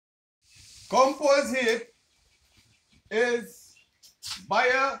Compost heap is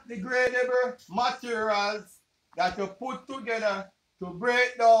biodegradable materials that you put together to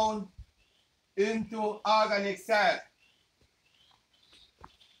break down into organic soil.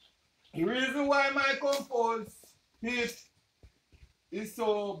 The reason why my compost heap is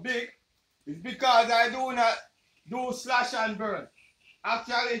so big is because I do not do slash and burn.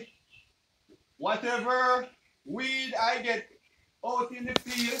 Actually, whatever weed I get out in the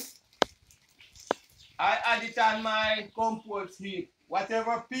field, I add it on my compost heap.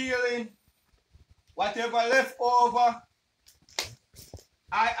 Whatever peeling, whatever leftover,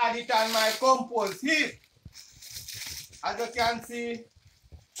 I add it on my compost heap. As you can see,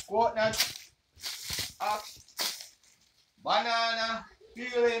 coconut, banana,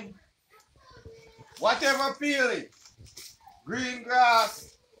 peeling, whatever peeling, green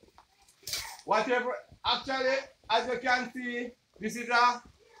grass, whatever. Actually, as you can see, this is a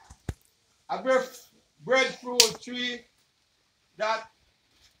breadfruit tree that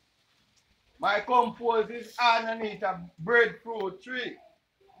my compost is underneath a breadfruit tree.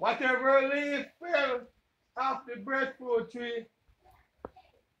 Whatever leaf fell off the breadfruit tree,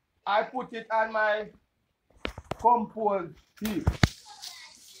 I put it on my compost heap.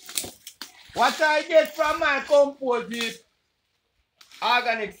 What I get from my compost heap,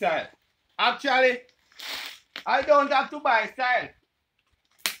 organic soil. Actually, I don't have to buy soil.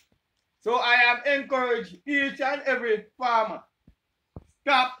 So I am encouraged each and every farmer,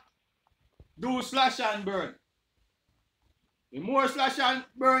 stop, do slash and burn. The more slash and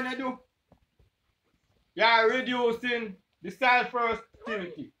burn you do, you are reducing the soil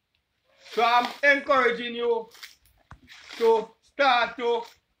fertility. So I'm encouraging you to start to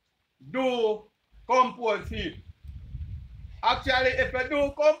do compost heap. Actually, if you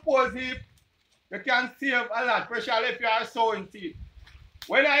do compost heap, you can save a lot, especially if you are sowing seed.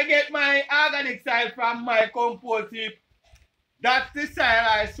 When I get my organic soil from my compost heap, that's the soil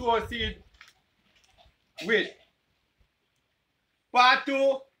I sow seed with. Part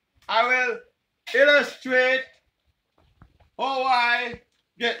 2, I will illustrate how I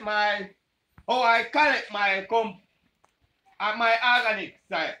collect my organic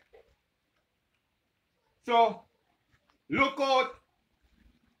soil. So look out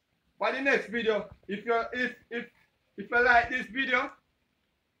for the next video. If you like this video,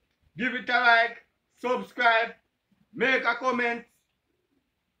 give it a like, subscribe, make a comment,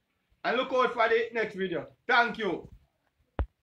 and look out for the next video. Thank you.